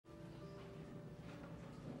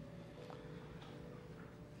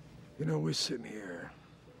You know, we're sitting here,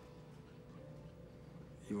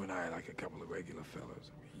 you and I like a couple of regular fellas.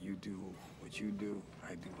 You do what you do,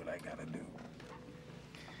 I do what I gotta do.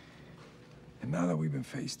 And now that we've been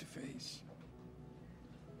face to face,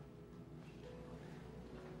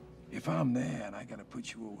 if I'm there and I gotta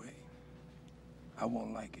put you away, I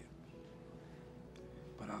won't like it.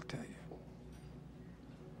 But I'll tell you,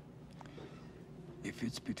 if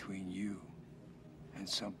it's between you and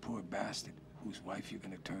some poor bastard whose wife you're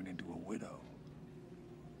gonna turn into a widow,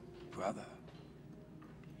 brother,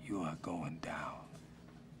 you are going down.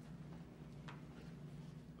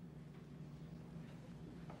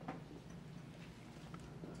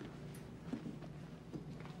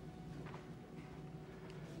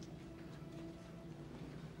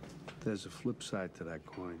 There's a flip side to that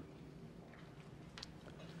coin.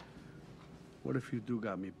 What if you do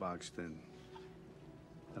got me boxed in?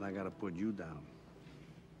 Then I gotta put you down.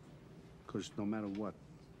 Because no matter what,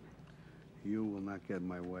 you will not get in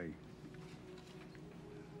my way.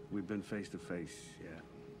 We've been face to face, yeah.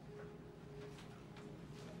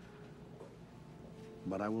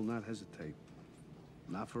 But I will not hesitate.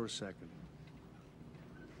 Not for a second.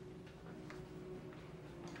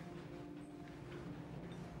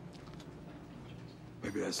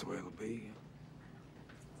 Maybe that's the way it'll be.